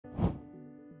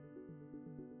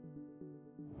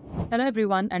Hello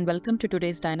everyone and welcome to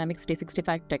today's Dynamics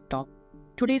 365 Tech Talk.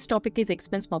 Today's topic is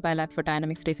Expense Mobile App for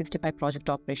Dynamics 365 Project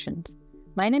Operations.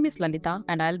 My name is Lalita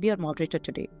and I'll be your moderator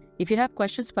today. If you have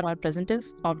questions for our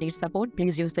presenters or need support,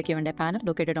 please use the Q&A panel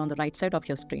located on the right side of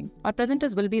your screen. Our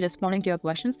presenters will be responding to your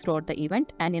questions throughout the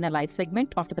event and in a live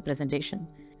segment after the presentation.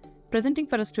 Presenting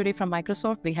for us today from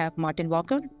Microsoft, we have Martin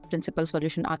Walker, Principal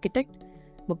Solution Architect,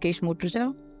 Mukesh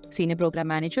Mutreja, Senior Program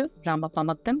Manager, Ramappa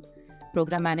Magadum,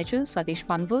 Program Manager, Satish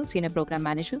Panwar, Senior Program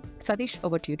Manager. Satish,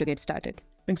 over to you to get started.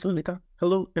 Thanks, Lalita.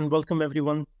 Hello and welcome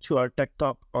everyone to our Tech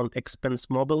Talk on Expense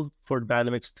Mobile for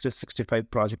Dynamics 365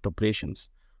 Project Operations.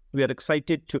 We are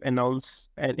excited to announce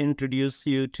and introduce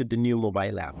you to the new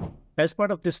mobile app. As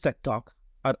part of this Tech Talk,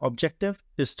 our objective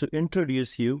is to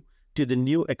introduce you to the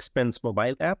new Expense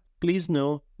mobile app. Please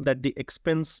know that the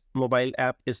Expense mobile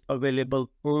app is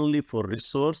available only for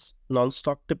resource,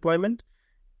 non-stock deployment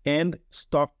and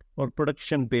stock or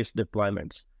production-based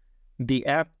deployments. The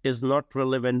app is not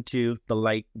relevant to the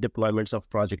light deployments of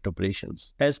project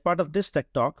operations. As part of this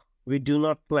Tech Talk, we do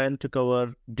not plan to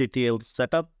cover detailed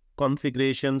setup,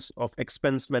 configurations of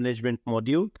expense management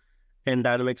module and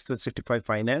Dynamics 365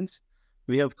 Finance.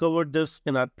 We have covered this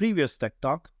in our previous Tech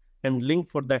Talk, and link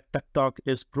for that Tech Talk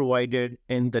is provided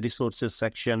in the resources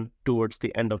section towards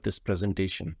the end of this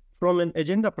presentation. From an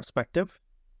agenda perspective,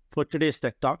 for today's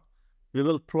Tech Talk, we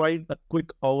will provide a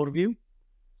quick overview,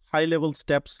 high-level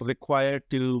steps required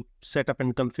to set up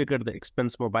and configure the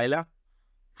Expense mobile app,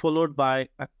 followed by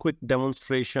a quick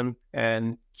demonstration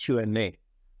and Q&A.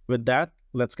 With that,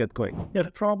 let's get going.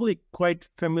 You're probably quite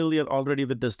familiar already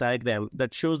with this diagram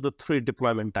that shows the three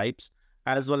deployment types,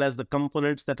 as well as the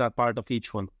components that are part of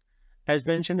each one. As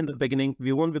mentioned in the beginning,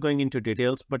 we won't be going into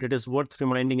details, but it is worth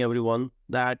reminding everyone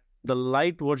that the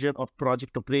light version of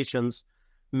project operations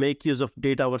make use of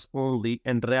data hours only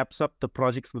and wraps up the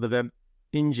project for the web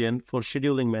engine for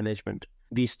scheduling management.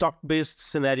 The stock-based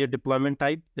scenario deployment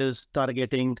type is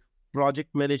targeting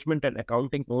project management and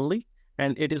accounting only,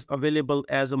 and it is available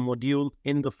as a module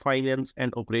in the Finance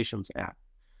and Operations app.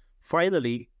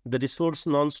 Finally, the resource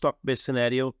non-stock-based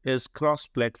scenario is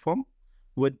cross-platform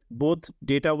with both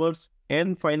data hours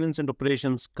and Finance and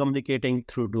Operations communicating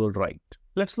through dual write.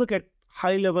 Let's look at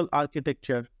high-level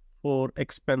architecture for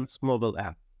Expense mobile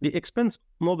app. The Expense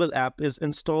mobile app is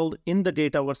installed in the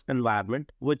Dataverse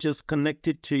environment, which is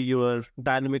connected to your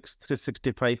Dynamics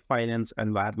 365 Finance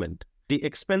environment. The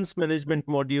Expense Management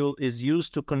module is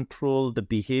used to control the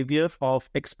behavior of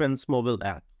Expense mobile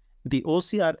app. The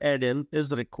OCR add-in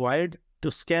is required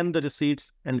to scan the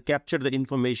receipts and capture the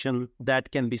information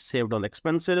that can be saved on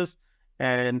expenses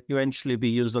and eventually be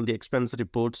used on the expense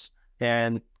reports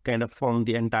and kind of form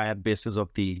the entire basis of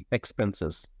the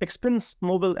expenses. Expense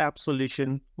mobile app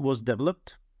solution was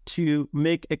developed to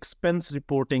make expense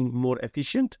reporting more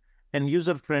efficient and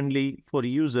user-friendly for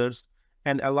users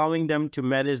and allowing them to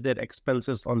manage their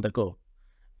expenses on the go.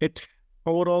 It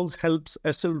overall helps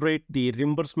accelerate the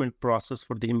reimbursement process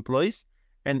for the employees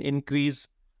and increase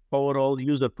overall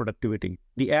user productivity.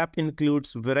 The app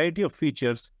includes a variety of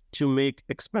features to make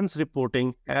expense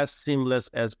reporting as seamless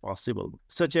as possible,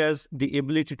 such as the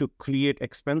ability to create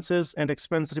expenses and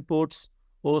expense reports,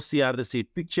 OCR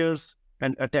receipt pictures,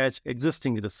 and attach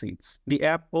existing receipts. The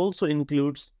app also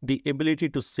includes the ability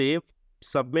to save,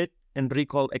 submit, and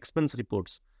recall expense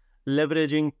reports,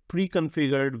 leveraging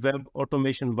pre-configured web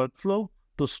automation workflow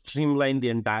to streamline the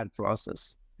entire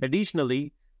process.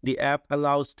 Additionally, the app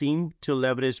allows team to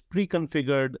leverage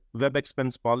pre-configured web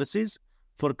expense policies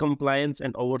for compliance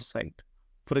and oversight.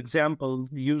 For example,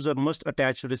 user must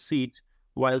attach receipt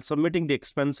while submitting the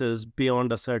expenses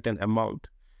beyond a certain amount.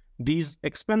 These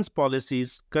expense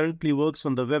policies currently works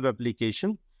on the web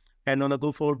application, and on a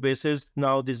go-forward basis,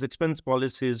 now these expense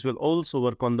policies will also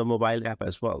work on the mobile app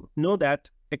as well. Know that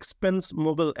Expense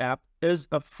mobile app is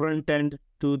a front end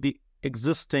to the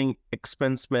existing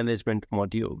expense management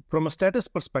module. From a status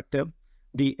perspective,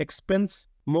 the Expense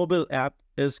mobile app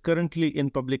is currently in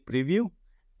public preview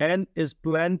and is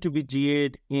planned to be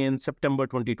GA'd in September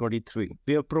 2023.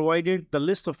 We have provided the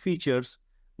list of features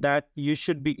that you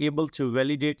should be able to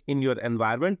validate in your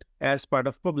environment as part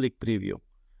of public preview.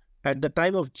 At the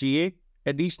time of GA,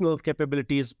 additional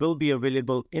capabilities will be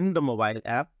available in the mobile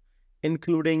app,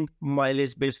 including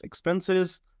mileage-based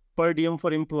expenses, per diem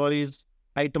for employees,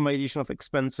 itemization of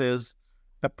expenses,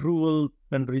 approval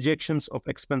and rejections of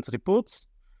expense reports.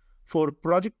 For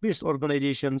project-based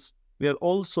organizations, we are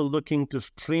also looking to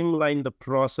streamline the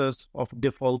process of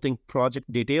defaulting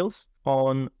project details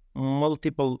on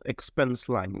multiple expense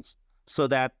lines so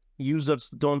that users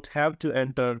don't have to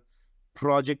enter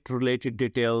project-related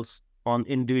details on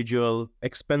individual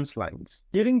expense lines.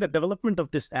 During the development of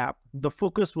this app, the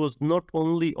focus was not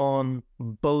only on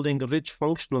building rich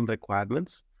functional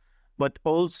requirements, but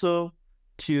also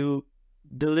to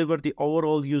deliver the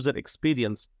overall user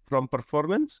experience from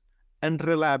performance and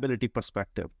reliability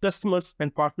perspective. Customers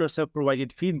and partners have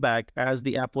provided feedback as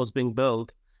the app was being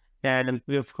built, and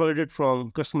we have heard it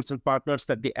from customers and partners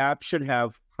that the app should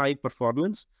have high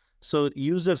performance, so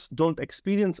users don't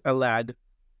experience a lag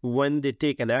when they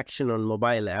take an action on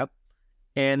mobile app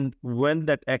and when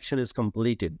that action is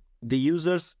completed. The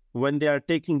users, when they are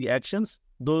taking the actions,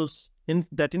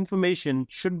 that information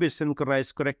should be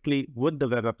synchronized correctly with the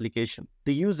web application.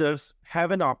 The users have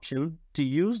an option to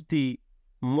use the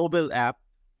mobile app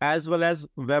as well as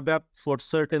web app for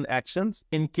certain actions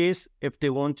in case if they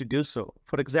want to do so.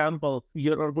 For example,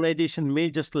 your organization may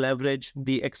just leverage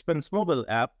the expense mobile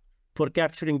app for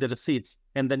capturing the receipts,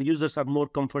 and then users are more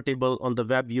comfortable on the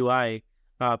web UI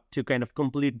to kind of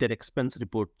complete their expense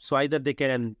report. So either they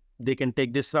can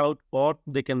take this route, or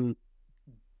they can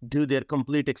do their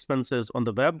complete expenses on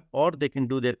the web, or they can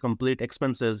do their complete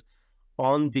expenses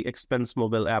on the expense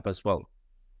mobile app as well.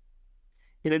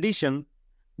 In addition,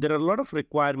 there are a lot of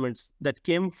requirements that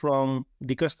came from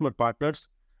the customer partners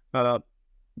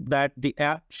that the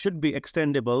app should be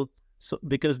extendable, so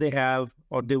because they have,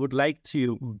 or they would like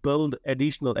to build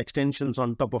additional extensions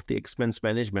on top of the expense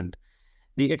management.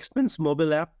 The expense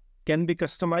mobile app can be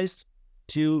customized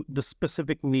to the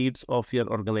specific needs of your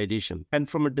organization. And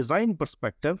from a design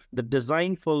perspective, the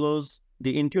design follows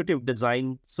the intuitive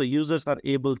design, so users are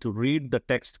able to read the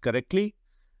text correctly.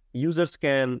 Users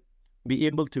can be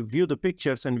able to view the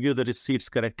pictures and view the receipts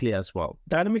correctly as well.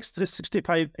 Dynamics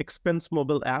 365 Expense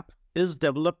Mobile App is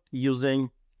developed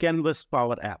using Canvas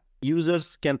Power App.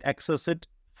 Users can access it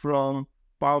from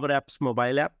Power App's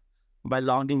mobile app by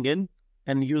logging in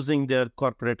and using their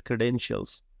corporate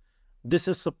credentials. This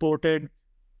is supported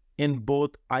in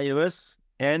both iOS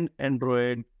and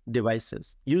Android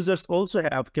devices. Users also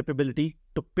have capability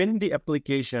to pin the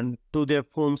application to their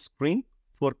home screen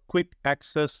for quick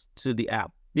access to the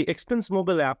app. The Expense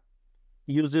Mobile app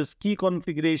uses key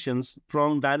configurations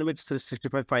from Dynamics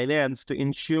 365 Finance to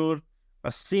ensure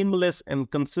a seamless and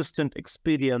consistent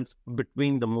experience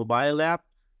between the mobile app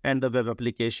and the web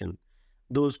application.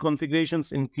 Those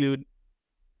configurations include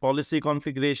policy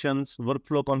configurations,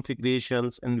 workflow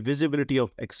configurations, and visibility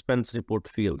of expense report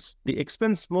fields. The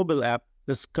Expense Mobile app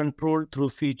is controlled through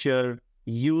feature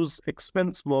Use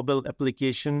Expense Mobile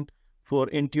application for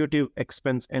intuitive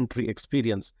expense entry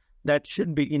experience. That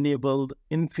should be enabled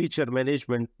in feature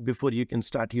management before you can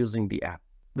start using the app.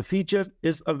 The feature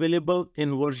is available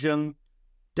in version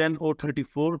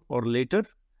 10.034 or later,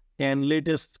 and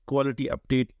latest quality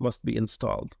update must be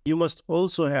installed. You must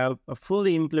also have a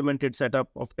fully implemented setup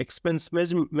of expense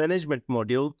management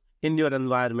module in your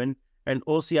environment, and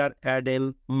OCR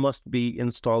add-in must be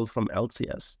installed from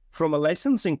LCS. From a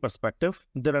licensing perspective,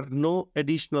 there are no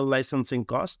additional licensing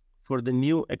costs for the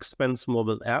new Expense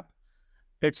Mobile app.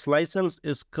 Its license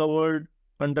is covered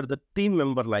under the team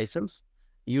member license.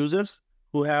 Users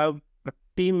who have a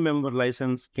team member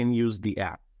license can use the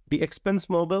app. The Expense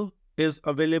Mobile is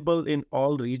available in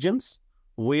all regions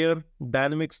where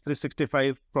Dynamics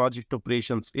 365 project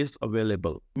operations is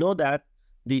available. Know that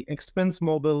the Expense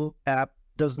Mobile app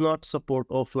does not support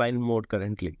offline mode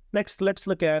currently. Next, let's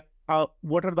look at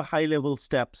what are the high-level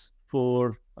steps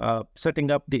for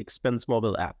setting up the Expense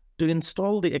Mobile app. To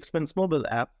install the Expense Mobile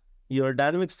app, your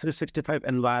Dynamics 365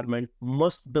 environment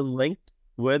must be linked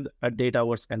with a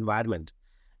Dataverse environment,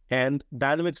 and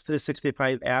Dynamics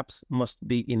 365 apps must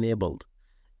be enabled.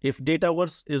 If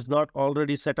Dataverse is not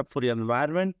already set up for your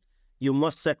environment, you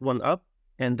must set one up,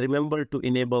 and remember to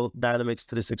enable Dynamics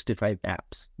 365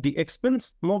 apps. The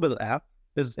Expense Mobile app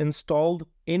is installed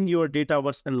in your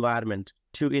Dataverse environment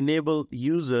to enable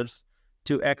users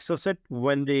to access it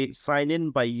when they sign in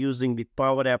by using the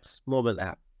Power Apps mobile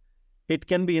app. It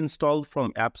can be installed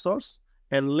from App Source,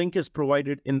 and link is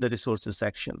provided in the resources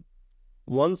section.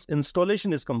 Once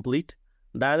installation is complete,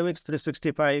 Dynamics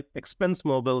 365 Expense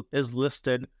Mobile is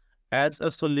listed as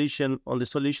a solution on the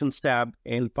Solutions tab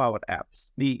in Power Apps.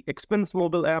 The Expense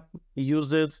Mobile app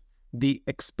uses the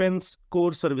Expense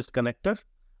Core Service Connector,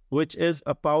 which is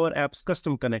a Power Apps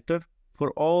custom connector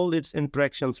for all its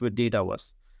interactions with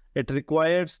Dataverse. It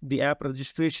requires the app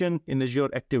registration in Azure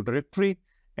Active Directory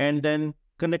and then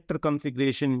connector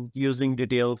configuration using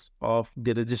details of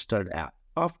the registered app.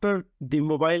 After the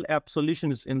mobile app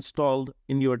solution is installed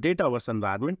in your Dataverse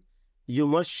environment, you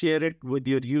must share it with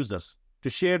your users. To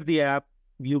share the app,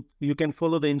 you can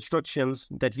follow the instructions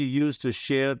that you use to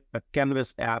share a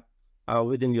Canvas app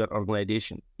within your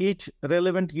organization. Each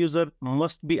relevant user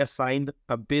must be assigned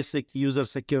a basic user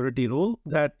security role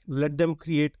that let them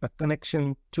create a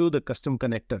connection to the custom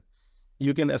connector.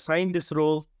 You can assign this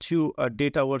role to a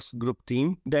Dataverse group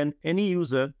team. Then any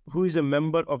user who is a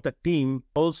member of the team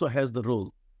also has the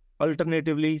role.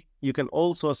 Alternatively, you can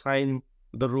also assign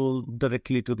the role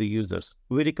directly to the users.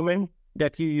 We recommend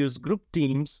that you use group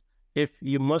teams if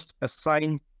you must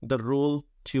assign the role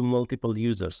to multiple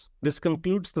users. This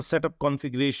concludes the setup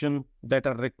configuration that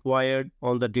are required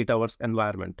on the Dataverse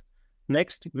environment.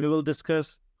 Next, we will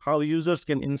discuss how users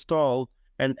can install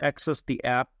and access the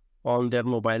app on their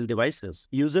mobile devices.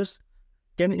 Users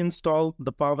can install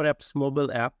the Power Apps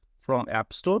mobile app from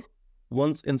App Store.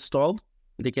 Once installed,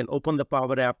 they can open the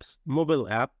Power Apps mobile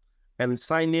app and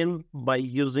sign in by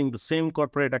using the same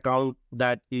corporate account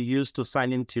that you use to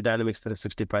sign into Dynamics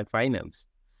 365 Finance.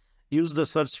 Use the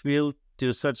search field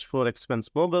to search for Expense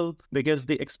Mobile. Because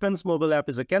the Expense Mobile app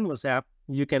is a Canvas app,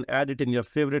 you can add it in your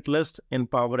favorite list in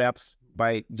Power Apps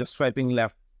by just swiping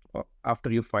left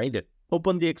after you find it.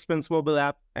 Open the Expense Mobile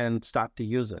app and start to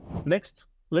use it. Next,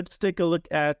 let's take a look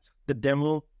at the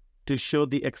demo to show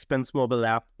the Expense Mobile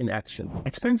app in action.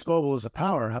 Expense Mobile is a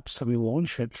Power App, so we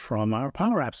launch it from our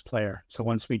Power Apps player. So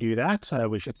once we do that,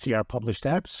 we should see our published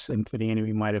apps, including any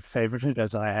we might have favorited,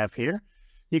 as I have here.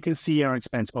 You can see our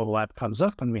Expense Mobile app comes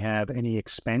up, and we have any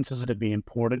expenses that have been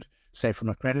imported, say from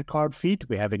a credit card feed.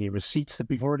 We have any receipts that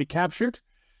we've already captured,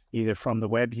 either from the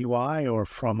web UI or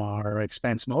from our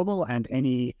Expense Mobile, and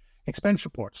any expense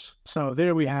reports. So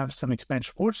there we have some expense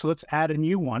reports. So let's add a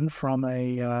new one from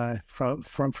a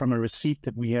from a receipt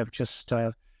that we have just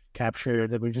captured,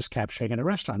 that we're just capturing in a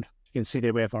restaurant. You can see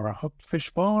there we have our hooked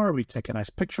fish bar. We take a nice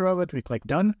picture of it. We click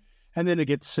done, and then it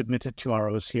gets submitted to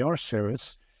our OCR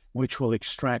service, which will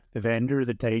extract the vendor,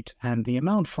 the date, and the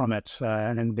amount from it,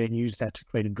 and then use that to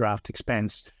create a draft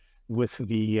expense with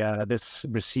the this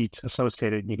receipt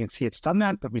associated. You can see it's done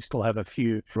that, but we still have a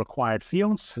few required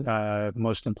fields.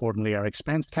 Most importantly, our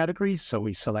expense category. So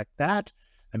we select that,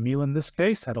 a meal in this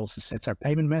case. That also sets our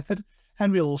payment method.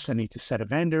 And we'll also need to set a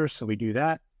vendor. So we do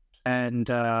that. And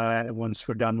once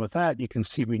we're done with that, you can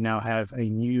see we now have a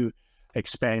new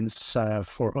expense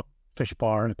for fish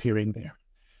bar appearing there.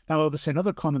 Now, obviously,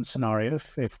 another common scenario,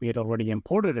 if we had already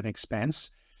imported an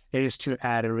expense, is to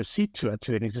add a receipt to it,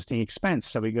 to an existing expense.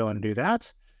 So we go and do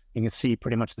that. You can see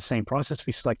pretty much the same process.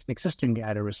 We select an existing,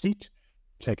 add a receipt,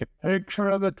 take a picture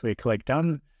of it, we click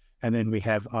done, and then we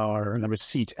have our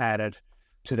receipt added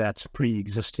to that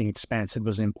pre-existing expense that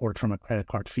was imported from a credit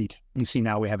card feed. You see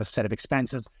now we have a set of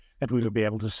expenses that we will be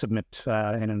able to submit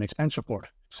in an expense report.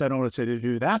 So in order to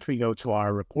do that, we go to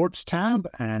our Reports tab,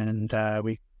 and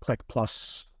we click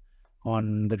plus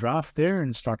on the draft there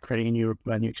and start creating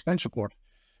a new expense report.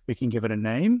 We can give it a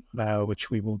name, which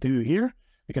we will do here.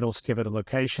 We can also give it a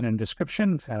location and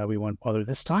description. We won't bother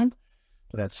this time,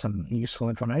 but that's some useful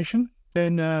information.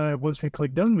 Then once we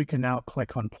click done, we can now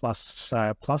click on plus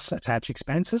attach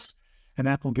expenses, and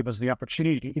that will give us the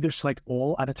opportunity to either select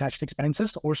all unattached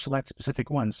expenses or select specific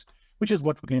ones, which is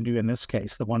what we're going to do in this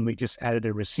case. The one we just added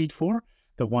a receipt for,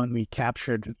 the one we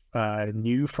captured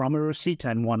new from a receipt,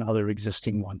 and one other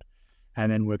existing one. And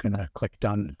then we're going to click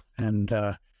done, and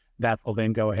that will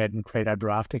then go ahead and create our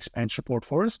draft expense report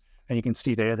for us. And you can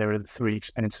see there are the 3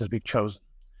 expenses we've chosen.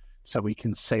 So we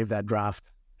can save that draft,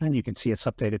 and you can see it's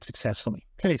updated successfully.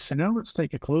 Okay, so now let's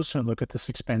take a closer look at this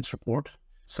expense report.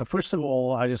 So first of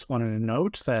all, I just wanted to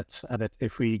note that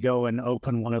if we go and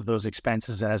open one of those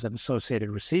expenses as an associated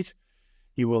receipt,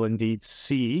 you will indeed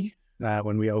see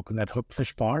when we open that hooked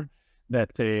fish bar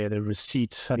that the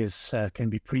receipt can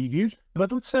be previewed.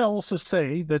 But let's also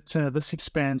say that this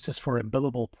expense is for a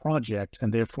billable project,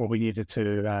 and therefore we needed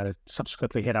to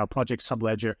subsequently hit our project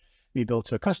subledger we built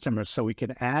to a customer, so we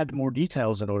can add more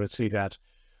details in order to do that.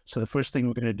 So the first thing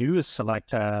we're going to do is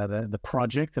select the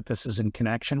project that this is in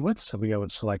connection with. So we go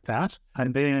and select that.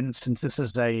 And then since this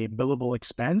is a billable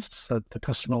expense that the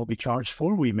customer will be charged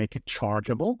for, we make it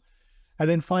chargeable. And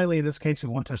then finally, in this case, we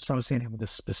want to associate it with a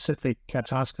specific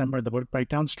task number, the work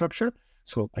breakdown structure.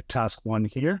 So we'll put task 1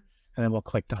 here, and then we'll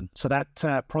click done. So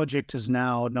that project is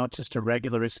now not just a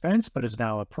regular expense, but is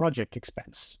now a project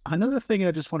expense. Another thing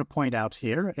I just want to point out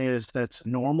here is that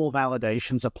normal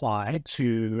validations apply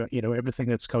to everything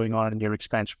that's going on in your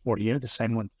expense report here. The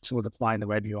same one would apply in the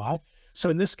web UI. So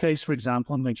in this case, for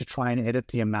example, I'm going to try and edit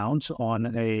the amount on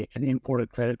an imported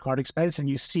credit card expense, and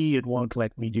you see it won't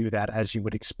let me do that as you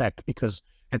would expect because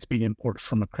it's been imported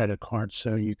from a credit card,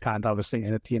 so you can't obviously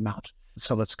edit the amount.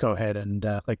 So let's go ahead and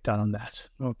click done on that.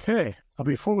 Okay,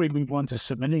 before we move on to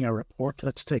submitting a report,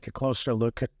 let's take a closer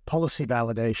look at policy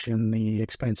validation in the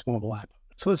Expense mobile app.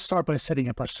 So let's start by setting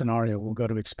up our scenario. We'll go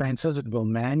to expenses and we'll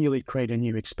manually create a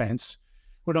new expense.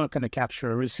 We're not going to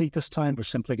capture a receipt this time. We're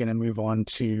simply going to move on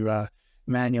to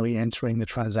manually entering the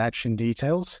transaction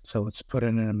details. So let's put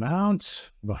in an amount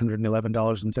of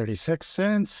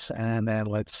 $111.36, and then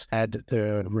let's add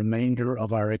the remainder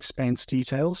of our expense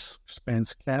details,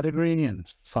 expense category,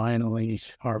 and finally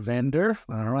our vendor.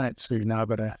 All right, so you've now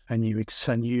got a new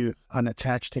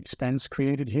unattached expense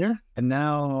created here. And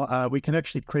now we can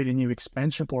actually create a new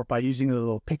expense report by using the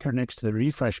little picker next to the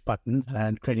refresh button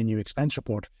and create a new expense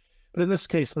report. But in this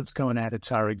case, let's go and add it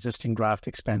to our existing draft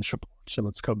expense report. So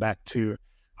let's go back to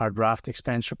our draft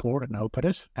expense report and open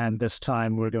it. And this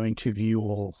time we're going to view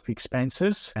all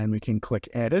expenses, and we can click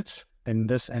edit. And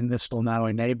this will now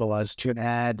enable us to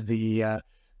add the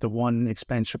one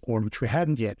expense report which we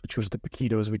hadn't yet, which was the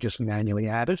Paquitos we just manually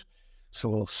added. So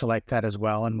we'll select that as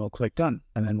well, and we'll click done,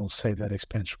 and then we'll save that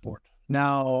expense report.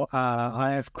 Now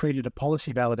I have created a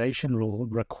policy validation rule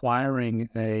requiring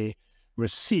a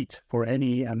receipt for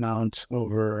any amount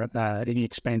over any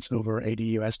expense over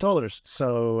 $80 US.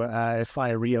 So if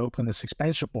I reopen this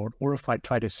expense report, or if I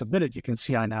try to submit it, you can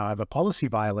see I now have a policy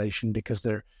violation because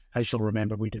there, as you'll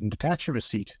remember, we didn't attach a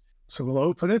receipt. So we'll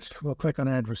open it, we'll click on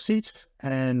add receipt,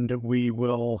 and we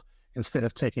will, instead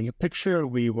of taking a picture,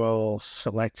 we will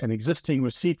select an existing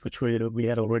receipt, which we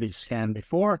had already scanned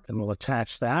before, and we'll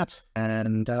attach that.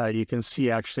 And you can see,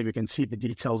 actually, we can see the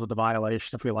details of the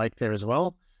violation if we like there as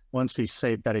well. Once we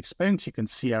save that expense, you can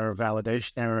see our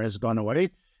validation error has gone away,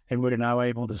 and we're now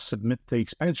able to submit the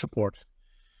expense report.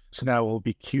 So now we'll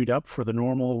be queued up for the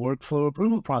normal workflow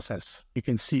approval process. You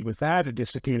can see with that, it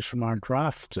disappears from our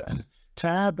draft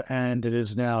tab, and it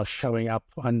is now showing up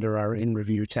under our in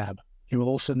review tab. You will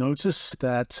also notice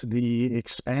that the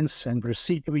expense and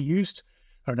receipt that we used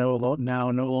are now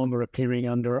no longer appearing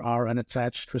under our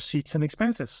unattached receipts and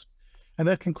expenses. And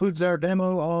that concludes our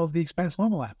demo of the Expense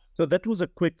Mobile app. So that was a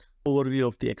quick overview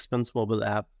of the Expense Mobile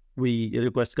app. We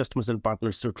request customers and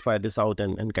partners to try this out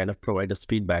and kind of provide us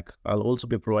feedback. I'll also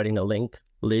be providing a link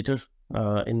later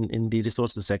in the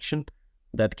resources section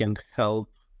that can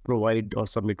help provide or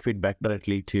submit feedback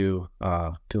directly to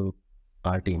our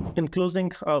team. In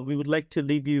closing, we would like to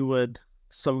leave you with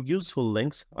some useful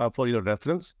links for your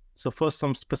reference. So first,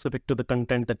 some specific to the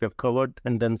content that we have covered,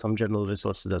 and then some general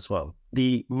resources as well.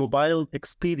 The mobile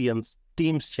experience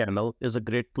Teams channel is a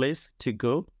great place to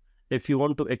go if you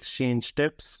want to exchange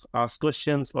tips, ask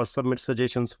questions, or submit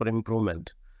suggestions for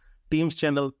improvement. Teams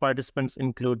channel participants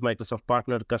include Microsoft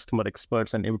partner, customer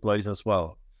experts, and employees as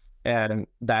well. And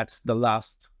that's the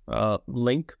last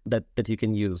link that you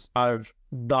can use. Our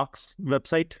docs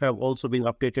website have also been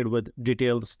updated with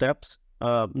detailed steps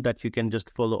that you can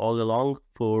just follow all along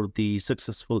for the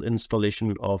successful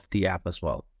installation of the app as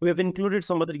well. We have included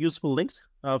some other useful links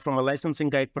from a licensing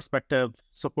guide perspective,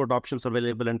 support options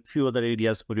available, and few other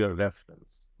areas for your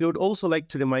reference. We would also like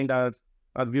to remind our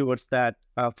viewers that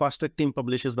Fast Track team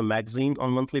publishes the magazine on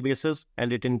a monthly basis,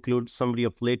 and it includes summary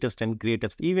of latest and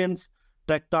greatest events,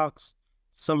 tech talks,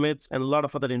 summits, and a lot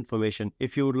of other information.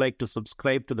 If you would like to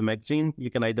subscribe to the magazine,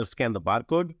 you can either scan the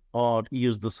barcode or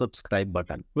use the subscribe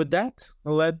button. With that,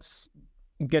 let's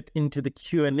get into the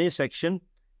Q&A section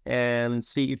and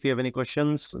see if you have any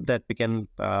questions that we can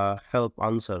help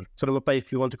answer. So Ramappa,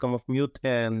 if you want to come off mute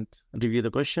and review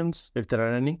the questions, if there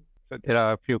are any. So there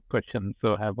are a few questions,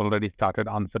 so I have already started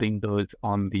answering those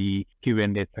on the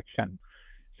Q&A section.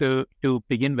 So to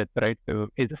begin with, right, so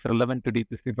is this relevant to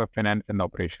D365 for finance and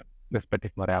operation, this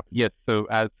particular app? Yes. So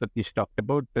as Satish talked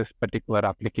about, this particular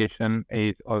application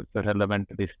is also relevant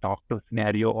to the stock 2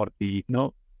 scenario, or the,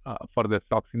 for the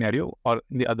stock scenario, or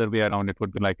the other way around, it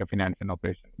would be like a finance and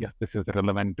operation. Yes, this is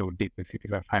relevant to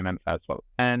D365 finance as well.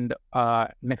 And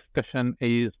next question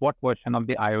is, what version of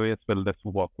the iOS will this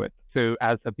work with? So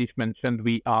as Satish mentioned,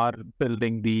 we are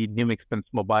building the new Expense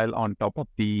Mobile on top of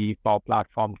the Power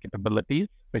Platform capabilities,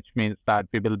 which means that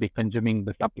we will be consuming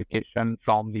this application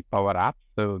from the Power App,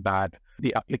 so that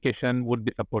the application would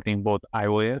be supporting both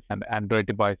iOS and Android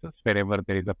devices wherever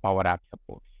there is a Power App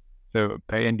support. So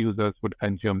the end users would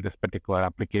consume this particular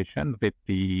application with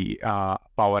the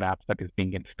Power Apps that is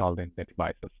being installed in the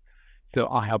devices. So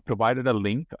I have provided a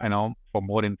link, for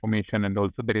more information, and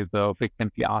also there is a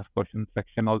frequently asked questions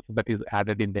section also that is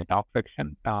added in the doc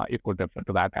section. You could refer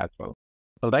to that as well.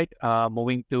 All right,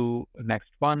 moving to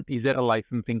next one. Is there a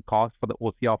licensing cost for the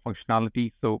OCR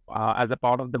functionality? So as a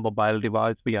part of the mobile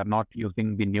device, we are not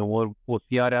using the newer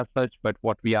OCR as such, but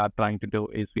what we are trying to do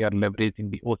is we are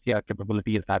leveraging the OCR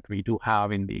capabilities that we do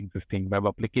have in the existing web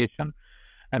application.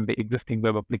 And the existing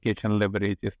web application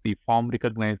leverages the form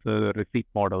recognizer receipt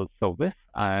model service.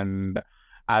 And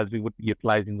as we would be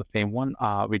utilizing the same one,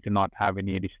 we do not have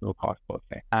any additional cost per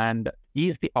se. And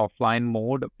is the offline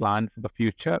mode planned for the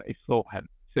future? If so, when?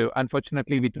 So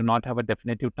unfortunately, we do not have a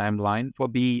definitive timeline for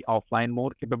the offline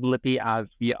mode capability, as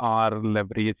we are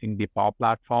leveraging the Power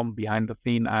Platform behind the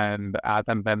scene, and as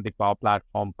and when the Power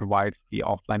Platform provides the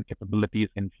offline capabilities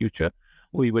in future,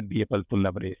 we would be able to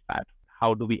leverage that.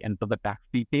 How do we enter the tax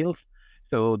details?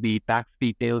 So the tax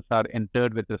details are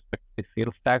entered with respect to the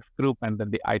sales tax group and then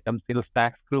the item sales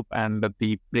tax group, and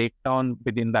the breakdown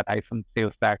within that item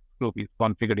sales tax group is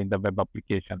configured in the web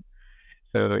application.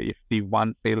 So if the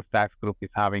one sales tax group is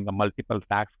having a multiple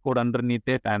tax code underneath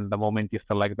it, and the moment you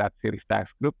select that sales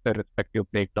tax group, the respective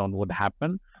breakdown would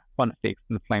happen once the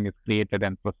expense line is created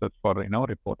and processed for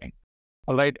reporting.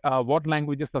 All right, what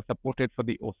languages are supported for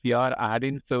the OCR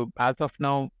add-in? So as of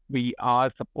now, we are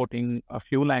supporting a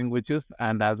few languages,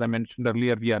 and as I mentioned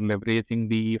earlier, we are leveraging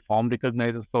the form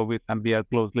recognizer service, and we are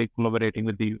closely collaborating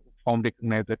with the form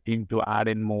recognizer team to add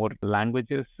in more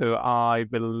languages. So I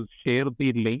will share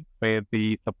the link where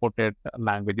the supported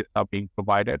languages are being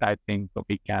provided. I think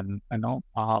we can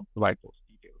provide those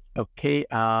details. Okay,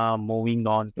 moving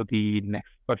on to the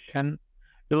next question.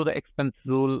 Do the expense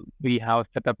rule we have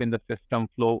set up in the system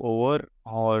flow over,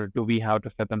 or do we have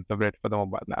to set them separate for the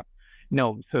mobile app?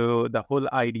 No. So the whole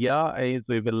idea is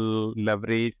we will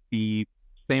leverage the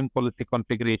same policy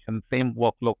configuration, same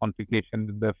workflow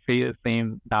configuration, the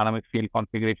same dynamic field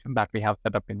configuration that we have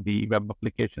set up in the web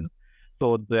application,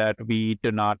 so that we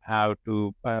do not have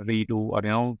to redo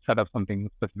or set up something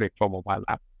specific for mobile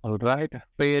app. All right.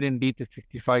 Where in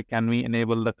D365 can we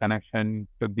enable the connection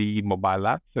to the mobile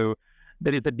app? So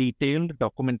there is a detailed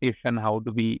documentation. How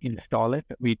do we install it?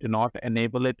 We do not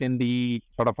enable it in the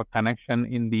sort of a connection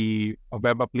in the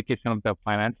web application of the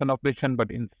finance and operation,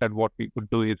 but instead what we would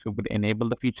do is we would enable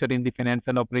the feature in the finance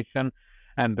and operation,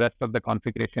 and rest of the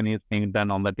configuration is being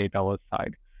done on the data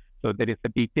side. So there is a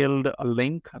detailed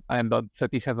link, and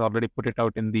Satish has already put it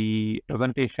out in the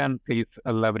presentation. Please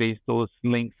leverage those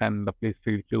links, and please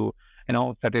feel to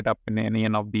set it up in any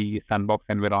of the sandbox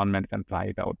environments and try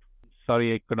it out.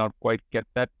 Sorry, I could not quite get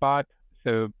that part.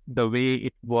 So the way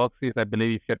it works is, I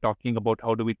believe if you're talking about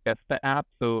how do we test the app,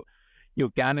 so you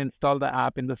can install the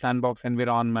app in the sandbox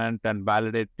environment and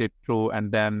validate it through,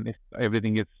 and then if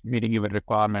everything is meeting your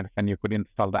requirements, then you could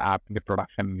install the app in the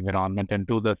production environment and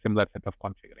do the similar set of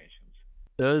configurations.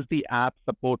 Does the app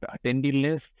support attendee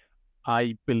list?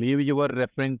 I believe you were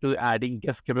referring to adding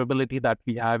guest capability that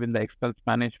we have in the expense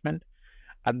management.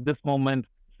 At this moment,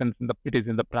 since it is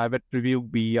in the private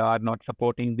preview, we are not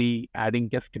supporting the adding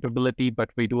guest capability, but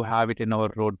we do have it in our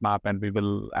roadmap, and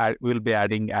we'll be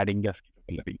adding guest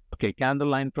capability. Okay, can the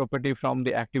line property from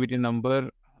the activity number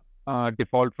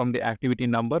default from the activity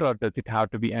number, or does it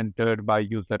have to be entered by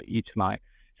user each line?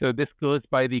 So this goes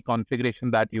by the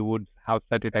configuration that you would have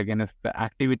set it against the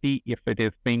activity. If it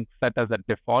is being set as a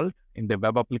default in the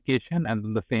web application, and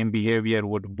then the same behavior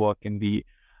would work in the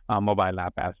mobile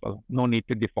app as well. No need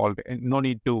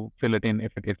to fill it in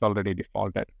if it is already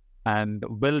defaulted. And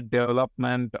will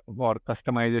development or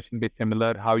customization be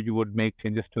similar, how you would make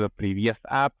changes to the previous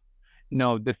app?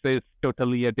 No, this is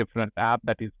totally a different app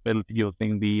that is built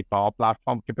using the Power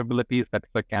Platform capabilities. That's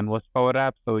the Canvas Power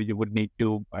App. So you would need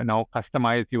to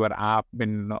customize your app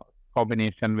in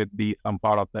combination with some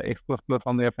part of the X++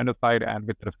 on the F&O side, and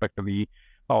with respect to the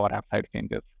Power App side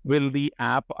changes. Will the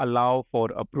app allow for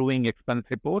approving expense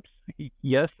reports?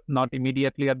 Yes, not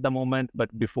immediately at the moment,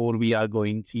 but before we are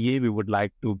going GA, we would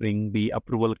like to bring the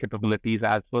approval capabilities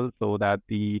as well, so that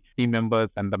the team members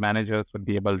and the managers would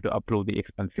be able to approve the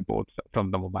expense reports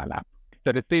from the mobile app.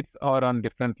 The receipts are on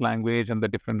different language and the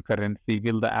different currency.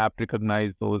 Will the app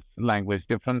recognize those language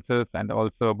differences? And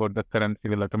also about the currency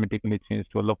will automatically change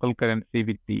to a local currency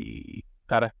with the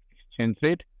correct exchange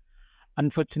rate?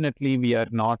 Unfortunately, we are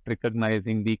not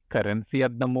recognizing the currency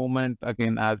at the moment,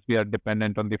 again, as we are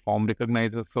dependent on the form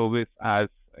recognizer service, as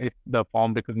if the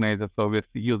form recognizer service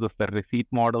uses the receipt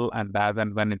model, and as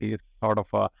and when it is sort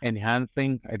of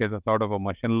enhancing, it is a sort of a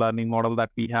machine learning model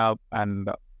that we have, and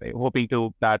hoping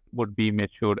to that would be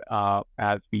matured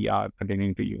as we are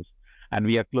continuing to use. And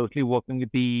we are closely working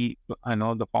with the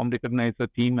form recognizer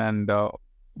team, and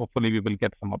hopefully we will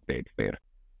get some updates there.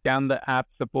 Can the app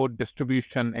support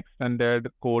distribution, extended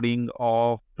coding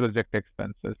of project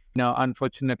expenses? Now,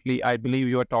 unfortunately, I believe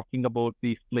you are talking about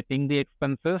the splitting the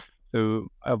expenses. So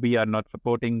we are not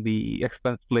supporting the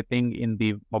expense splitting in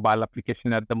the mobile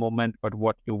application at the moment, but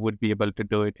what you would be able to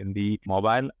do it in the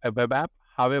mobile web app.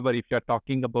 However, if you're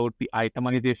talking about the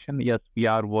itemization, yes, we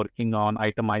are working on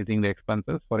itemizing the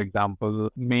expenses. For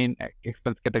example, main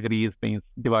expense category is being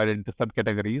divided into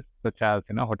subcategories, such as,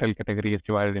 hotel category is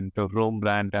divided into room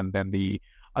rent and then the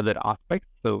other aspects.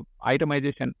 So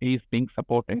itemization is being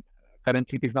supported.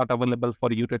 Currently, it is not available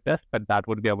for you to test, but that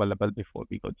would be available before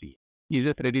we go GA. Is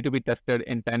it ready to be tested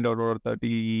in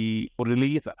 10.30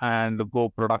 release and go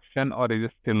production, or is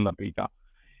it still a beta?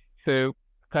 So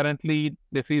currently,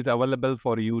 this is available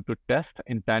for you to test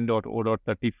in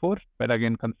 10.0.34. But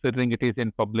again, considering it is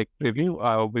in public preview,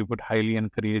 we would highly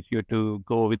encourage you to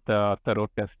go with the thorough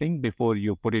testing before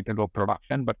you put it into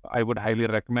production. But I would highly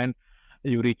recommend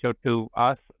you reach out to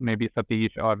us, maybe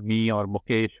Satish or me or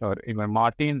Mukesh or even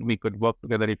Martin. We could work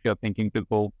together if you're thinking to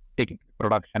go take it to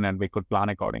production, and we could plan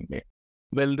accordingly.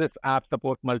 Will this app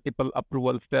support multiple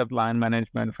approval steps, line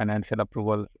management, financial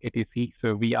approvals, etc.?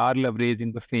 So we are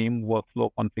leveraging the same workflow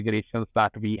configurations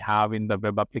that we have in the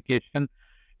web application.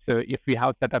 So if we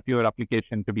have set up your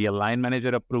application to be a line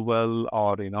manager approval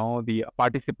or, the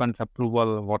participants approval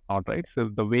or whatnot, right? So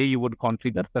the way you would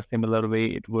configure, the similar way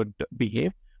it would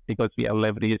behave, because we are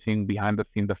leveraging behind the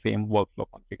scene the same workflow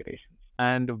configurations.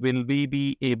 And will we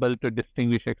be able to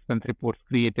distinguish expense reports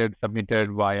created,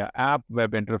 submitted via app,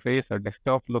 web interface, or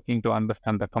desktop, looking to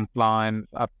understand the compliance,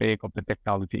 uptake of the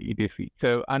technology, etc.?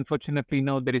 So unfortunately,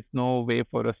 no, there is no way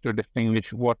for us to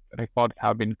distinguish what records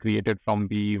have been created from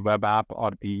the web app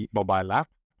or the mobile app.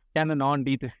 Can a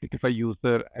non-D365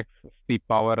 user access the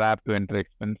Power App to enter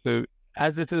expense? So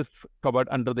as this is covered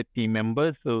under the team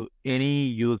members, so any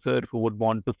user who would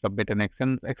want to submit an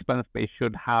expense, they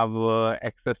should have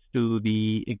access to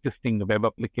the existing web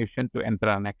application to enter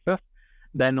an access.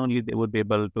 Then only they would be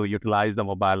able to utilize the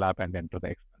mobile app and enter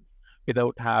the expense.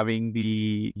 Without having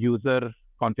the user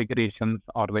configurations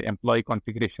or the employee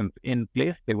configurations in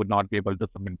place, they would not be able to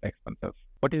submit the expenses.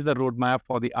 What is the roadmap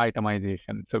for the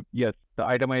itemization? So yes, the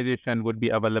itemization would be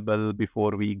available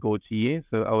before we go GA.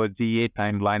 So our GA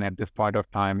timeline at this point of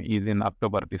time is in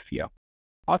October this year.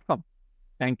 Awesome.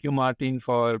 Thank you, Martin,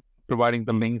 for providing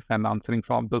the links and answering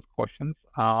some of those questions.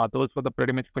 Those were the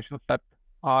pretty much questions that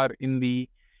are in the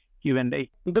Q&A.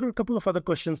 There are a couple of other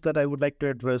questions that I would like to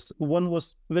address. One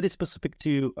was very specific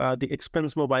to the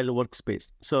Expense Mobile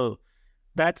Workspace. So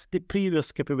that's the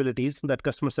previous capabilities that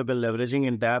customers have been leveraging,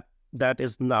 and that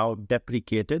is now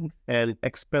deprecated. And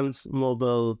Expense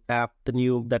Mobile app, the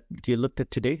new that you looked at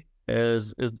today,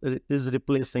 is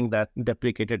replacing that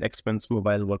deprecated Expense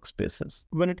Mobile Workspaces.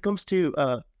 When it comes to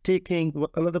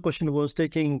another question was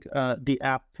taking the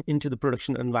app into the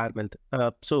production environment.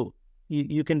 So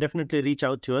you can definitely reach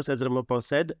out to us, as Ramappa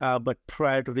said, but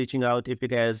prior to reaching out, if you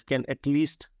guys can at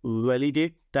least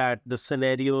validate that the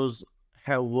scenarios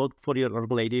have worked for your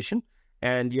organization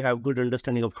and you have good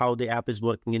understanding of how the app is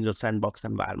working in your sandbox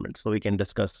environment, so we can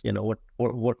discuss,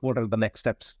 what are the next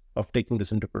steps of taking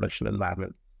this into production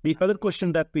environment. The other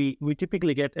question that we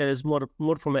typically get is more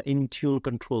from an in-tune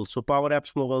control. So Power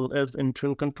Apps Mobile is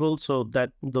in-tune control, so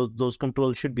that those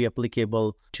controls should be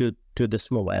applicable to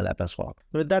this mobile app as well.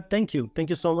 With that, thank you. Thank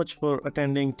you so much for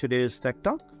attending today's Tech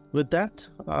Talk. With that,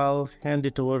 I'll hand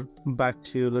it over back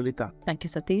to Lalita. Thank you,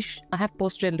 Satish. I have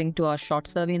posted a link to our short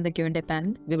survey in the Q&A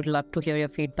panel. We would love to hear your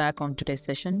feedback on today's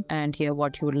session and hear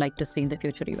what you would like to see in the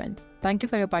future events. Thank you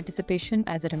for your participation.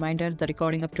 As a reminder, the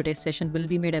recording of today's session will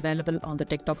be made available on the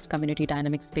TechTalks Community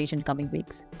Dynamics page in coming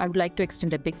weeks. I would like to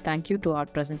extend a big thank you to our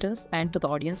presenters and to the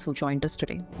audience who joined us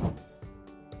today.